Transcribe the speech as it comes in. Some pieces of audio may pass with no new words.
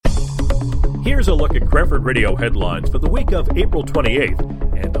Here's a look at Cranford Radio headlines for the week of April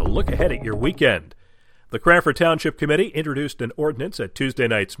 28th and a look ahead at your weekend. The Cranford Township Committee introduced an ordinance at Tuesday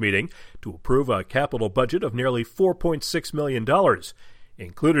night's meeting to approve a capital budget of nearly $4.6 million.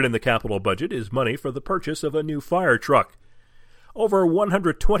 Included in the capital budget is money for the purchase of a new fire truck. Over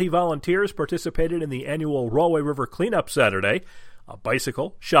 120 volunteers participated in the annual Rollway River cleanup Saturday. A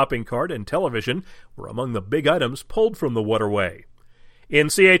bicycle, shopping cart, and television were among the big items pulled from the waterway. In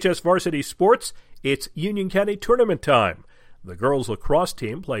CHS varsity sports, it's Union County tournament time. The girls' lacrosse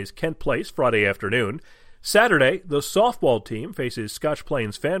team plays Kent Place Friday afternoon. Saturday, the softball team faces Scotch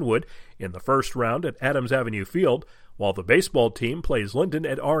Plains Fanwood in the first round at Adams Avenue Field, while the baseball team plays Linden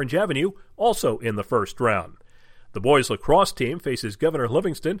at Orange Avenue, also in the first round. The boys' lacrosse team faces Governor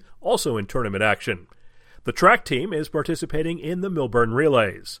Livingston, also in tournament action. The track team is participating in the Milburn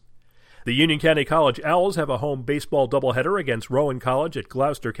Relays. The Union County College Owls have a home baseball doubleheader against Rowan College at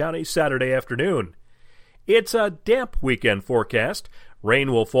Gloucester County Saturday afternoon. It's a damp weekend forecast.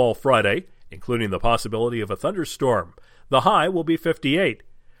 Rain will fall Friday, including the possibility of a thunderstorm. The high will be 58.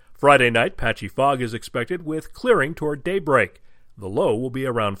 Friday night, patchy fog is expected with clearing toward daybreak. The low will be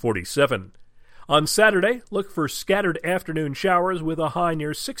around 47. On Saturday, look for scattered afternoon showers with a high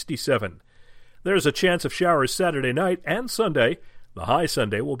near 67. There's a chance of showers Saturday night and Sunday. The high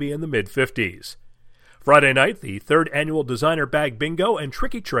Sunday will be in the mid-50s. Friday night, the third annual Designer Bag Bingo and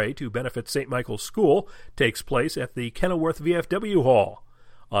Tricky Tray to benefit St. Michael's School takes place at the Kenilworth VFW Hall.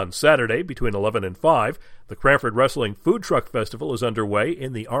 On Saturday, between 11 and 5, the Cranford Wrestling Food Truck Festival is underway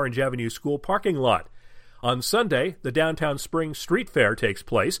in the Orange Avenue School parking lot. On Sunday, the Downtown Spring Street Fair takes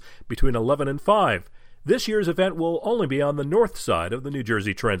place between 11 and 5. This year's event will only be on the north side of the New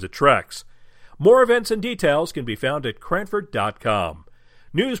Jersey Transit tracks. More events and details can be found at Cranford.com.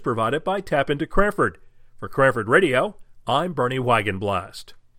 News provided by Tap Into Cranford. For Cranford Radio, I'm Bernie Wagenblast.